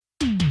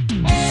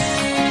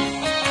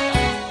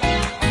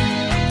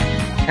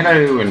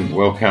Hello and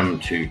welcome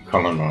to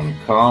Colin on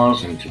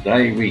Cars, and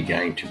today we're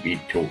going to be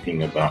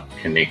talking about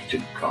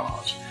connected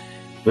cars.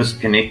 This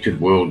connected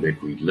world that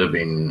we live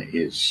in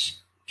is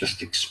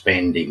just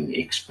expanding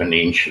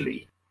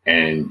exponentially,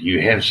 and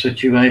you have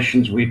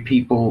situations where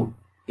people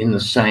in the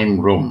same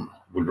room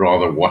would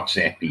rather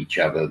WhatsApp each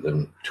other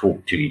than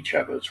talk to each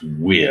other. It's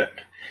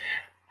weird.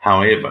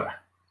 However,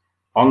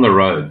 on the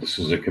road, this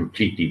is a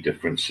completely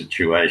different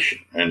situation,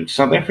 and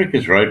South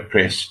Africa's road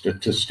crash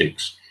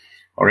statistics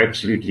are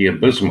absolutely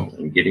abysmal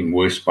and getting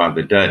worse by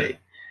the day,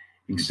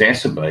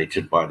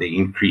 exacerbated by the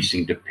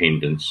increasing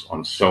dependence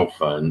on cell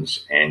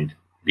phones and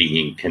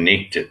being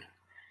connected.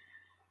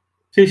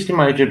 It's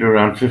estimated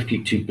around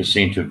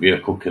 52% of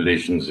vehicle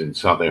collisions in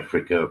South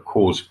Africa are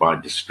caused by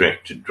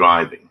distracted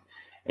driving,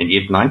 and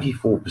yet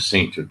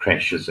 94% of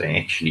crashes are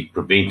actually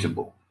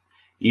preventable.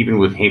 Even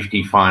with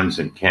hefty fines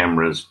and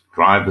cameras,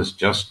 drivers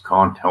just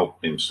can't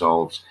help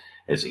themselves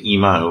as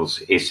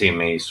emails,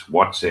 SMS,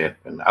 WhatsApp,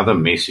 and other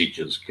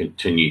messages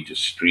continue to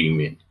stream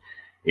in.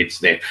 It's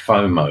that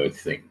FOMO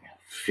thing,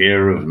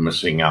 fear of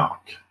missing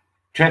out.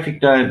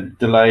 Traffic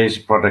delays,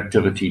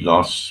 productivity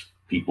loss,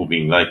 people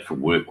being late for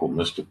work or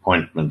missed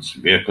appointments,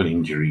 vehicle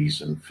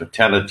injuries, and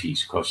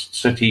fatalities cost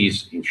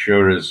cities,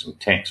 insurers, and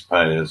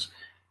taxpayers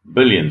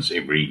billions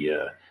every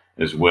year,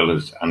 as well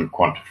as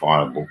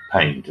unquantifiable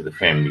pain to the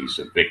families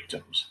of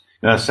victims.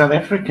 Now, a South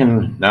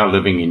African now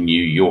living in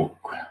New York,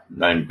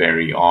 named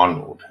Barry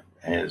Arnold,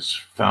 has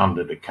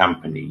founded a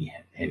company,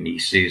 and he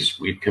says,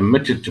 "We're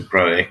committed to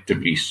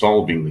proactively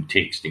solving the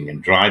texting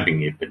and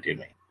driving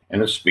epidemic,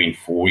 and have spent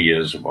 4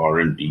 years of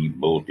R&D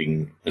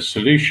building a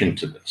solution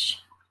to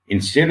this.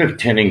 Instead of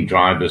telling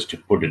drivers to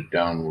put it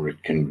down or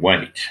it can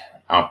wait,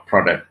 our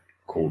product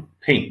called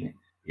Ping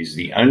is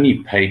the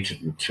only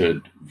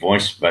patented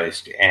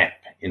voice-based app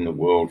in the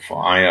world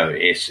for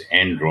iOS,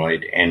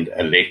 Android, and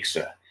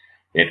Alexa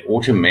that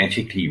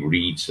automatically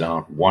reads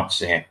out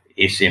WhatsApp,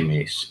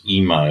 SMS,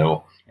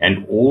 email,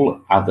 and all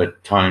other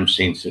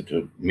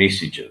time-sensitive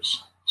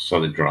messages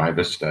so the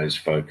driver stays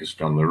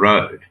focused on the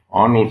road."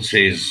 Arnold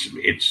says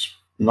it's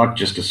not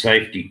just a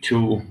safety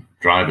tool.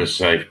 Drivers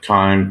save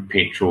time,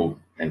 petrol,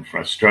 and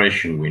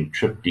frustration when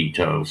trip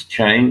details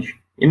change.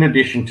 In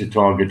addition to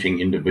targeting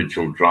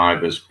individual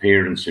drivers,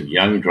 parents of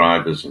young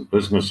drivers, and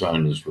business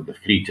owners with a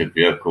fleet of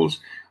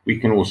vehicles, we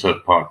can also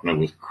partner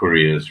with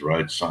couriers,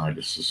 roadside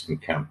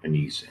assistant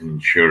companies, and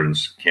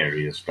insurance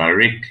carriers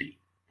directly.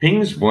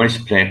 Ping's voice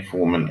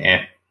platform and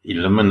app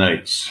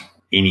eliminates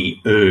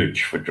any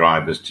urge for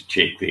drivers to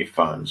check their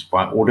phones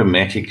by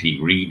automatically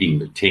reading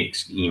the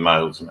text,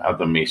 emails, and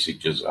other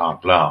messages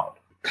out loud.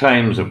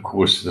 Claims, of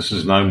course, this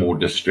is no more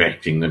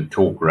distracting than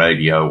talk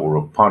radio or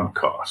a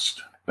podcast,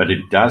 but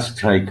it does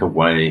take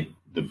away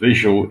the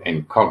visual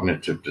and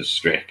cognitive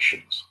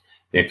distractions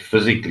that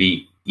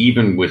physically,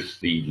 even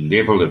with the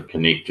level of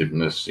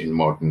connectedness in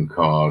modern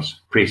cars,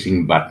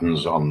 pressing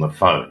buttons on the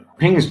phone.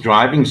 Ping's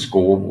driving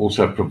score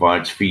also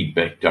provides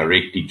feedback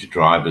directly to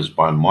drivers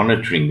by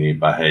monitoring their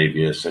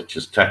behavior, such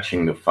as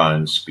touching the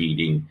phone,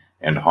 speeding,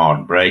 and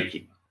hard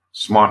braking.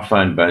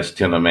 Smartphone-based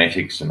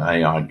telematics and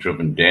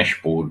AI-driven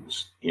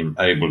dashboards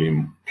enable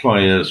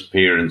employers,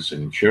 parents,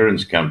 and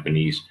insurance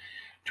companies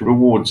to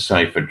reward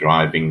safer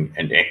driving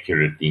and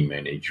accurately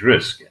manage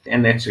risk.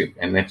 And that's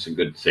a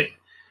good thing.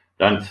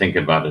 Don't think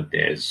about it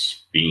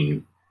as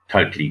being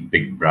totally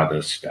Big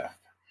Brother stuff.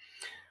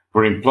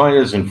 For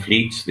employers and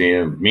fleets,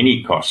 there are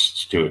many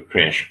costs to a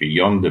crash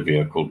beyond the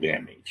vehicle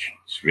damage.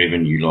 It's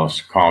revenue loss,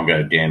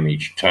 cargo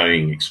damage,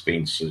 towing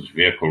expenses,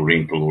 vehicle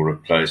rental or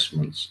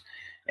replacements,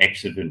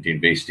 accident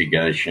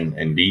investigation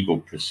and legal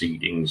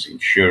proceedings,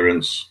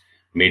 insurance,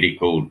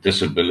 medical,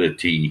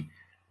 disability,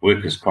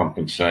 workers'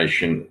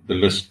 compensation, the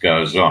list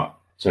goes on.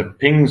 So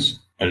Ping's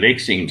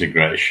Alexa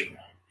integration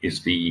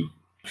is the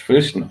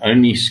first and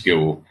only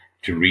skill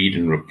to read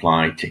and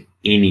reply to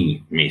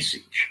any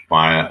message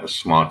via a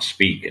smart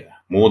speaker.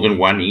 More than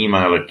one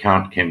email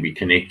account can be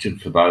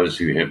connected for those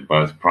who have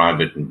both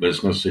private and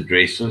business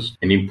addresses.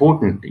 And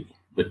importantly,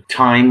 the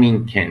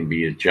timing can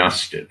be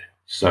adjusted.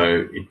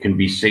 So it can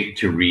be set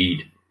to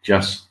read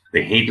just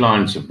the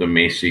headlines of the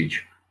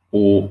message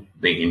or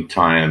the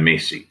entire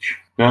message.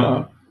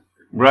 Now,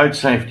 road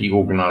safety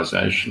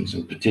organizations,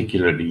 and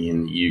particularly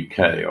in the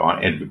UK,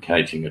 are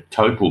advocating a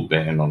total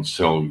ban on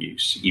cell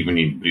use, even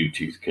in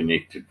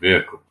Bluetooth-connected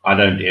vehicles. I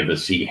don't ever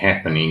see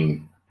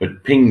happening,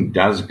 but Ping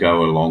does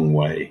go a long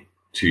way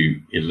to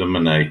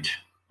eliminate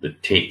the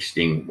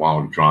texting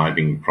while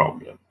driving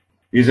problem.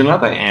 There's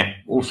another app,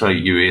 also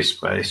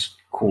US-based,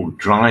 called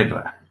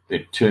Driver,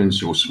 that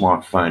turns your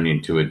smartphone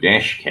into a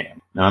dash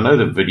cam. Now, I know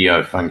the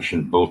video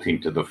function built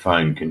into the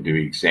phone can do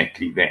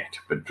exactly that,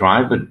 but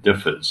Driver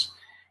differs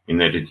in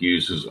that it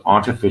uses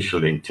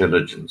artificial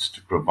intelligence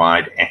to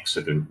provide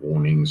accident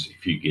warnings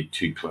if you get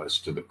too close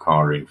to the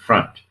car in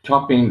front.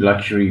 Top-end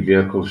luxury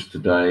vehicles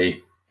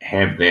today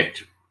have that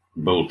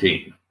built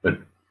in, but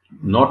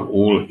not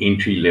all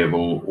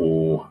entry-level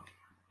or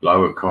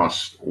lower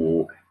cost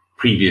or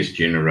previous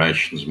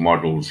generations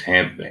models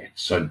have that.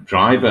 So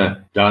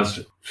Driver does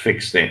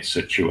fix that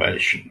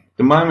situation. At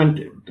the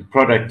moment, the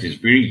product is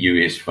very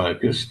US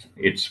focused.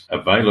 It's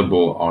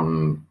available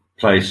on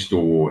Play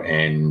Store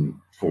and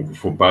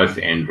for both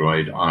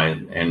Android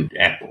and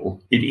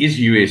Apple. It is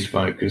US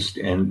focused,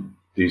 and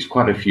there's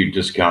quite a few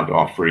discount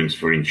offerings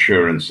for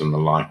insurance and the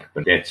like,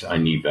 but that's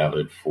only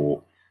valid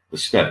for the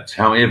States.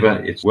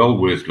 However, it's well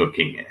worth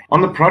looking at.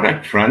 On the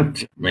product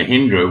front,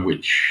 Mahindra,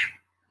 which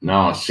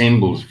now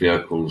assembles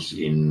vehicles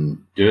in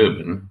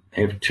Durban,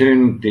 have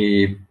turned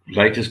their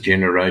latest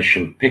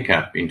generation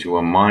pickup into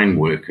a mine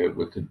worker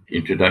with the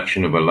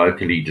introduction of a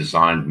locally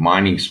designed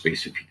mining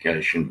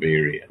specification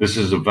variant. This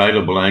is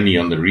available only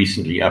on the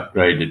recently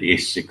upgraded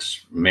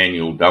S6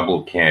 manual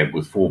double cab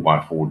with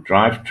 4x4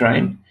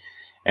 drivetrain,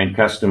 and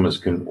customers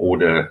can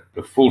order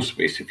the full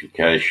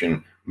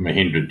specification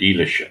Mahindra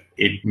dealership.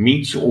 It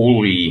meets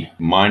all the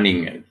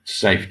mining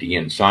safety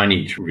and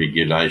signage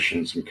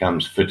regulations and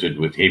comes fitted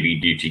with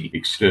heavy-duty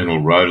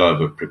external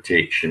rollover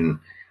protection,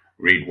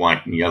 red,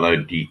 white, and yellow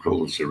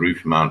decals, a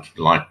roof-mounted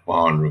light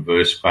bar, and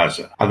reverse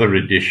buzzer. Other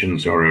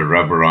additions are a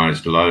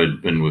rubberized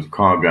load bin with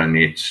cargo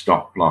nets,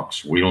 stop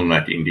blocks, wheel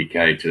nut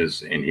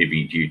indicators, and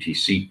heavy-duty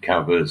seat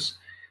covers.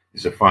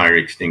 There's a fire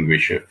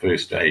extinguisher,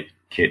 first aid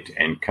kit,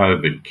 and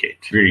COVID kit.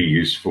 Very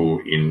useful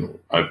in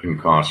open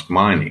cast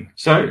mining.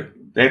 So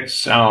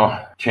that's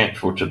our chat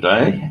for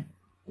today.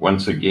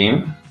 Once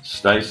again,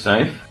 stay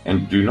safe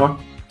and do not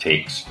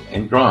text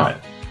and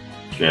drive.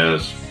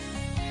 Cheers.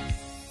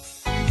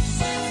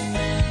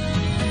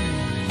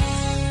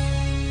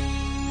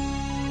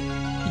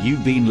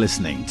 You've been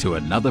listening to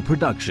another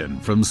production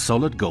from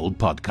Solid Gold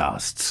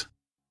Podcasts.